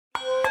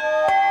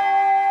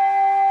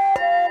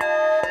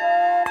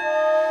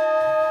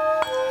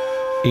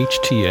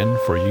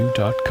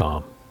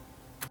HTN4U.com.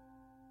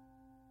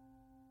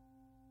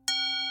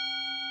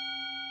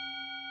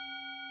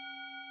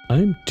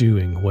 I'm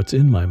doing what's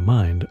in my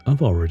mind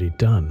I've already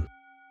done.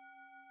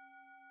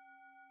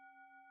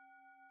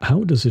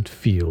 How does it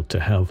feel to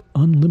have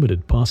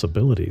unlimited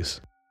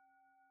possibilities?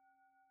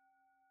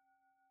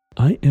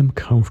 I am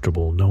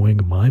comfortable knowing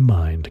my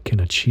mind can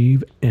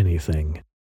achieve anything.